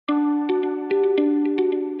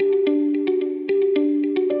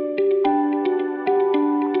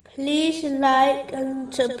like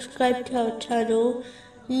and subscribe to our channel.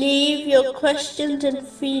 Leave your questions and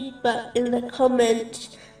feedback in the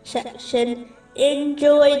comments section.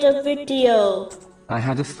 Enjoy the video. I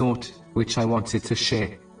had a thought, which I wanted to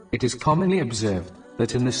share. It is commonly observed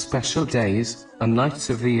that in the special days and nights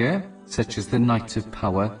of the year, such as the night of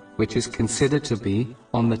power, which is considered to be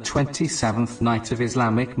on the 27th night of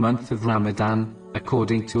Islamic month of Ramadan,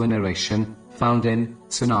 according to a narration found in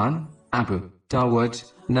Sunan Abu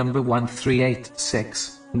Dawud, number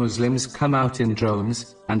 1386, Muslims come out in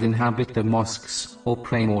droves and inhabit the mosques or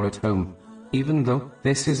pray more at home. Even though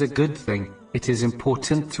this is a good thing, it is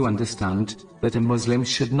important to understand that a Muslim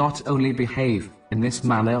should not only behave in this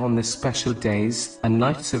manner on the special days and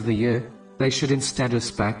nights of the year, they should instead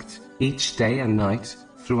respect each day and night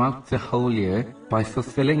throughout the whole year by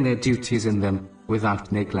fulfilling their duties in them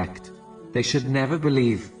without neglect. They should never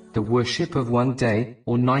believe the worship of one day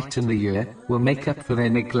or night in the year will make up for their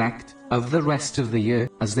neglect of the rest of the year,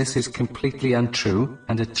 as this is completely untrue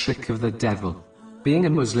and a trick of the devil. Being a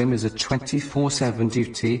Muslim is a 24/7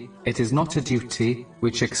 duty. It is not a duty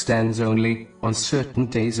which extends only on certain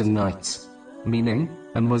days and nights. Meaning,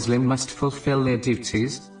 a Muslim must fulfill their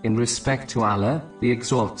duties in respect to Allah, the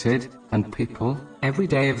Exalted, and people, every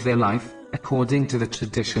day of their life, according to the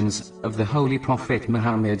traditions of the Holy Prophet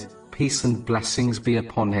Muhammad, peace and blessings be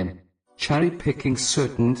upon him. Cherry-picking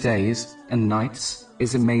certain days and nights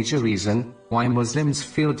is a major reason why Muslims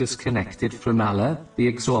feel disconnected from Allah, the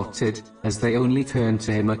Exalted, as they only turn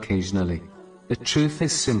to Him occasionally. The truth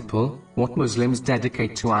is simple: what Muslims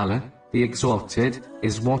dedicate to Allah, the Exalted,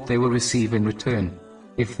 is what they will receive in return.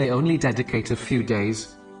 If they only dedicate a few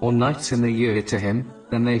days or nights in the year to Him,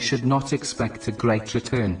 then they should not expect a great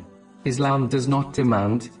return. Islam does not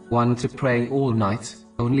demand one to pray all night,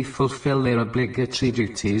 only fulfill their obligatory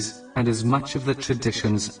duties, and as much of the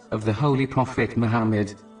traditions of the Holy Prophet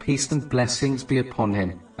Muhammad, peace and blessings be upon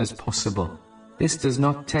him, as possible. This does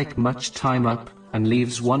not take much time up, and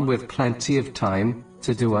leaves one with plenty of time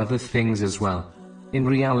to do other things as well. In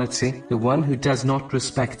reality, the one who does not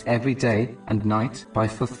respect every day and night by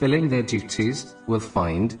fulfilling their duties, will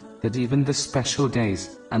find that even the special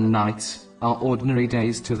days and nights are ordinary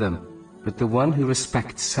days to them. But the one who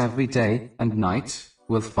respects every day and night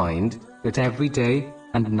will find that every day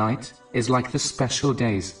and night is like the special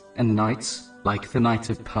days and nights, like the night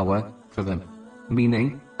of power, for them.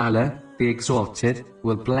 Meaning, Allah, the Exalted,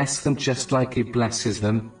 will bless them just like He blesses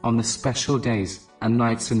them on the special days and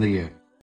nights in the year.